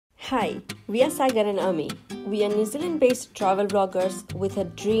Hi, we are Sagar and Ami. We are New Zealand-based travel bloggers with a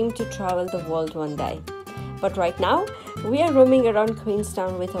dream to travel the world one day. But right now, we are roaming around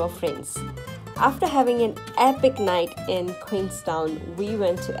Queenstown with our friends. After having an epic night in Queenstown, we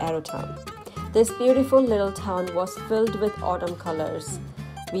went to Arrowtown. This beautiful little town was filled with autumn colors.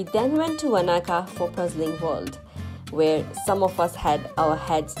 We then went to Wanaka for Puzzling World, where some of us had our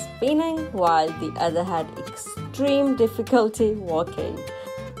heads spinning while the other had extreme difficulty walking.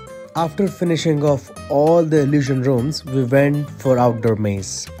 After finishing off all the illusion rooms, we went for outdoor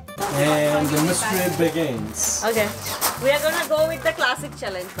maze. And the mystery begins. Okay, we are gonna go with the classic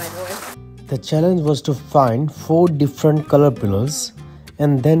challenge, by the way. The challenge was to find 4 different color pillars,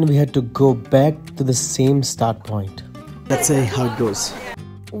 and then we had to go back to the same start point. Let's see how it goes.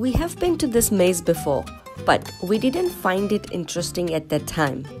 We have been to this maze before, but we didn't find it interesting at that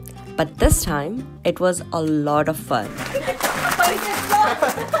time. But this time, it was a lot of fun.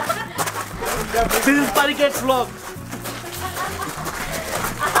 This is Pariket's vlog.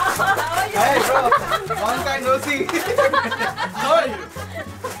 Hey bro, long time no see. How are you?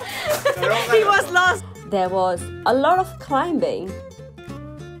 He was lost. There was a lot of climbing,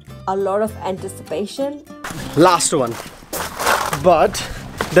 a lot of anticipation. Last one. But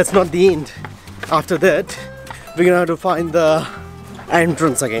that's not the end. After that, we're gonna have to find the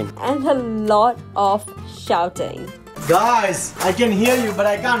entrance again. And a lot of shouting. Guys, I can hear you, but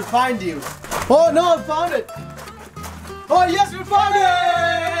I can't find you. Oh no, I found it. Oh yes, we found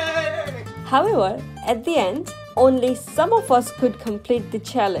it! However, at the end, only some of us could complete the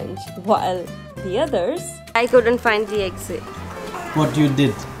challenge, while the others... I couldn't find the exit. What you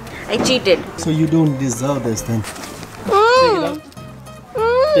did? I cheated. So you don't deserve this then. Take it out.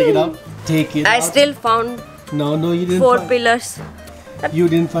 Take it out. Take it out. I still found No, you didn't 4 find. pillars. You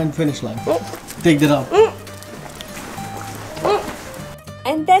didn't find finish line. Take that out.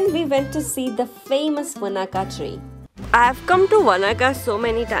 And then we went to see the famous Wanaka tree. I have come to Wanaka so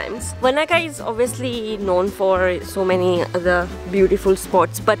many times. Wanaka is obviously known for so many other beautiful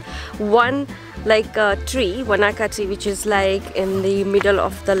spots, but one like a tree, Wanaka tree, which is like in the middle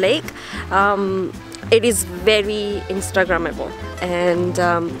of the lake, it is very Instagrammable, and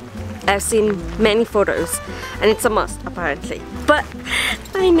I've seen many photos, and it's a must apparently. But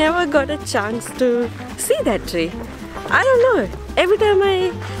I never got a chance to see that tree. I don't know. Every time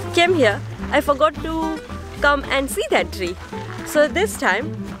I came here, I forgot to come and see that tree. So this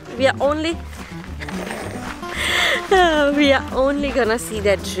time, we are only gonna see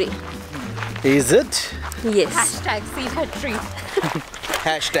that tree. Is it? Yes. Hashtag see that tree.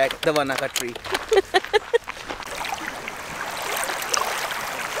 Hashtag the Wanaka tree.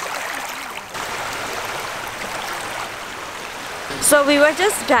 So we were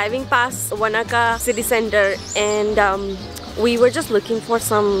just driving past Wanaka city center, and we were just looking for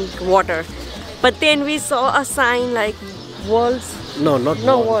some water. But then we saw a sign like walls. No, not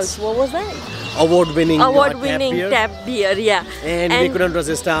walls. What was that? Award-winning Tap beer, yeah. And we couldn't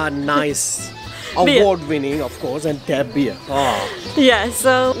resist a nice award-winning, of course, and tap beer. Oh. Yeah,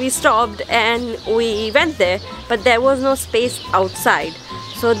 so we stopped and we went there, but there was no space outside.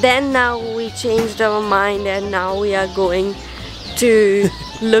 So then now we changed our mind, and now we are going to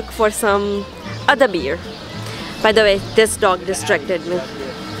look for some other beer. By the way, this dog distracted me.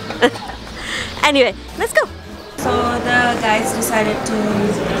 Anyway, let's go. So the guys decided to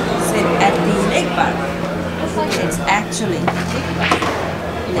sit at the lake bar. It's actually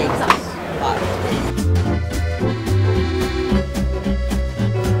lake bar.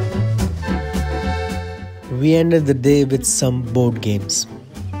 We ended the day with some board games.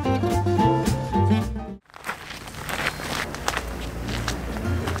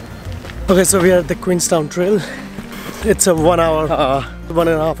 Okay, so we are at the Queenstown Trail. It's a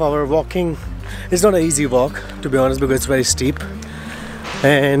 1.5 hour walking. It's not an easy walk, to be honest, because it's very steep.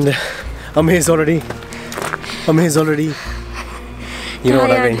 And Ami is already, you know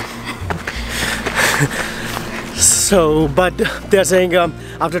what I mean. So, but they're saying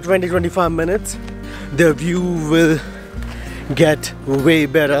after 20-25 minutes, the view will get way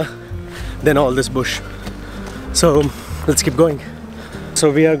better than all this bush. So let's keep going. So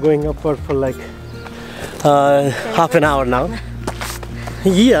we are going upward for like half an hour now.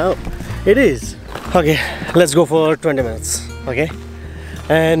 Yeah, it is. Okay, let's go for 20 minutes. Okay,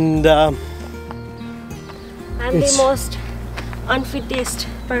 and I'm the most unfittest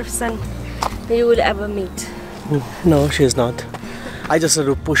person you will ever meet. No, she's not. I just have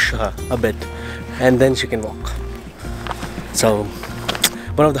to push her a bit, and then she can walk. So,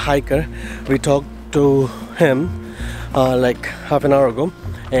 one of the hiker, we talked to him like half an hour ago,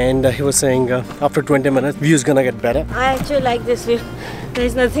 and he was saying after 20 minutes view is gonna get better. I actually like this view.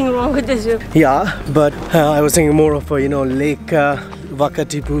 There's nothing wrong with this view. Yeah, but I was thinking more of a, you know, Lake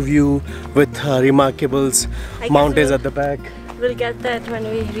Wakatipu view with remarkable mountains at the back. We'll get that when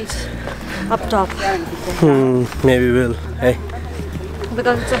we reach up top. Maybe we'll. Hey.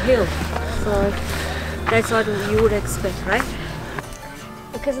 Because it's a hill. So that's what you would expect, right?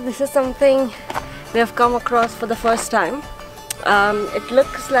 Because this is something we have come across for the first time. It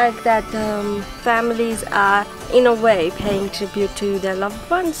looks like that families are in a way paying tribute to their loved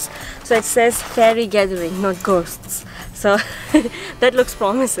ones. So it says fairy gathering, not ghosts. So that looks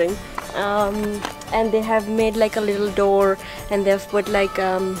promising. And they have made like a little door and they've put like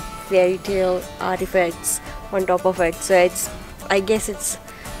fairy tale artifacts on top of it. So it's, I guess it's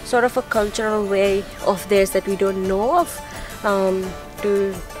sort of a cultural way of theirs that we don't know of.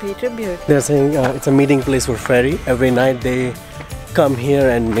 To pay tribute. They're saying it's a meeting place for fairy. Every night they come here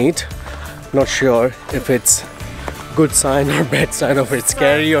and meet. Not sure if it's good sign or bad sign, or if it's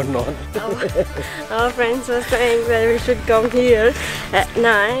scary or not. Our friends were saying that we should come here at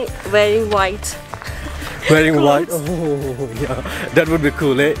night wearing white. Wearing clothes. white? Oh yeah, that would be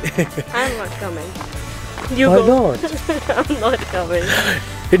cool, eh? I'm not coming. You Why go. not? I'm not coming.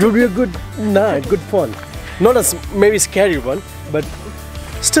 It would be a good night, good fun. Not a maybe scary one, but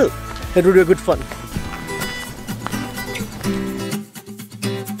still, it would be a good fun.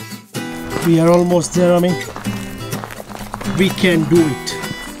 We are almost there, Ami. We can do it.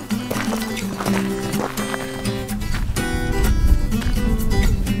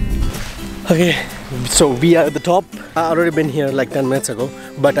 Okay, so we are at the top. I already been here like 10 minutes ago,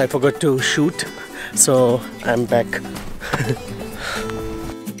 but I forgot to shoot, so I'm back.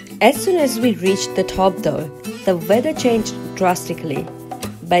 As soon as we reached the top though, the weather changed drastically.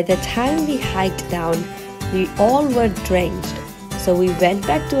 By the time we hiked down, we all were drenched. So we went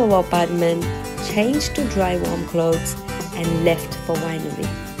back to our apartment, changed to dry warm clothes and left for winery.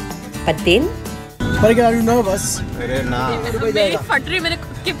 But then... Parika, are you nervous?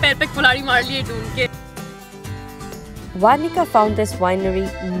 Wanaka found this winery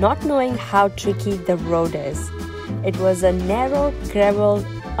not knowing how tricky the road is. It was a narrow, gravel,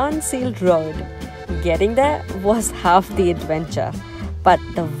 unsealed road. Getting there was half the adventure, but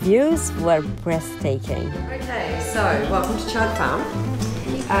the views were breathtaking. Okay, so welcome to Chard Farm.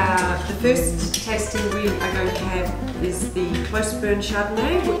 The first tasting we are going to have is the close burn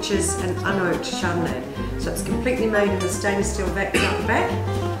Chardonnay, which is an unoaked Chardonnay. So it's completely made in the stainless steel vats out the back.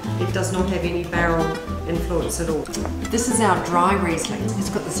 It does not have any barrel influence at all. This is our dry Riesling. It's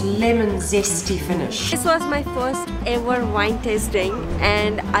got this lemon zesty finish. This was my first ever wine tasting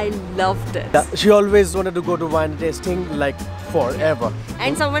and I loved it. Yeah, she always wanted to go to wine tasting like forever.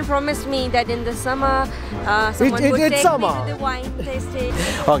 And someone promised me that in the summer, someone would take me to the wine tasting.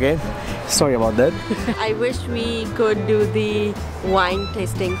 Okay, sorry about that. I wish we could do the wine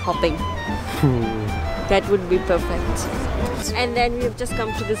tasting hopping. That would be perfect. And then we have just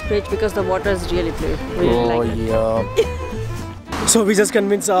come to this bridge because the water is really blue. We really like it. Yeah. So we just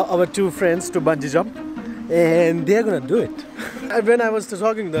convinced our two friends to bungee jump and they're gonna do it. And when I was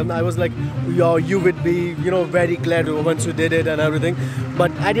talking to them, I was like, yo, you would be, you know, very glad once you did it and everything.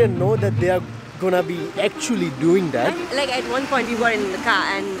 But I didn't know that they are gonna be actually doing that. Like at one point we were in the car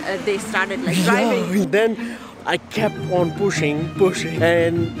and they started like driving. Yeah. Then I kept on pushing,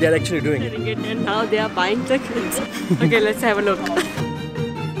 and they're actually doing it. And now they are buying tickets. Okay, let's have a look.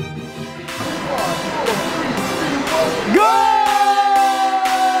 Go!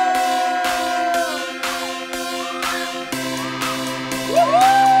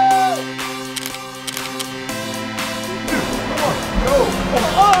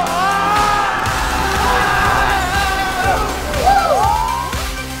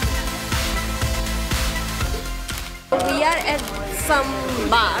 We are at some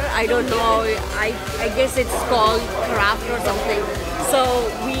bar, I don't know, I guess it's called Craft or something. So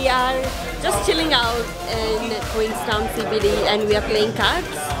we are just chilling out in Queenstown CBD and we are playing cards.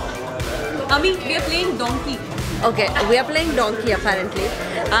 I mean, we are playing donkey. Okay, we are playing donkey apparently.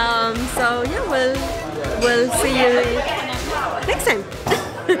 So yeah, we'll see you next time.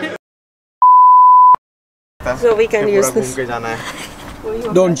 So we can use this.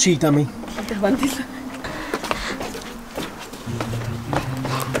 Don't cheat, Ami.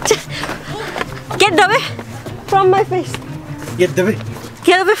 Get away from my face. Get the way.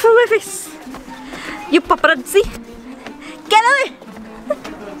 Get away from my face. You paparazzi. Get away.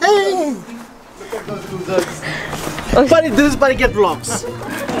 Hey! But this is Pariket Vlogs.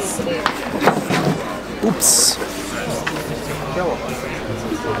 Oops.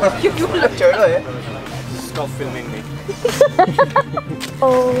 Stop filming me.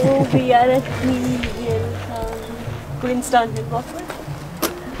 Oh, we are at Queenstown.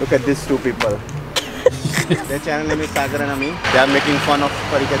 Look at these two people. Their channel name is Sagar and Ami. They are making fun of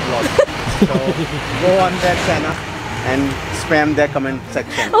Parikat vlog. So go on their channel and spam their comment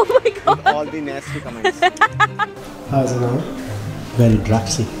section. Oh my god. With all the nasty comments. How's it now? Very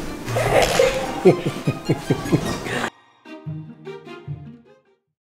drafty.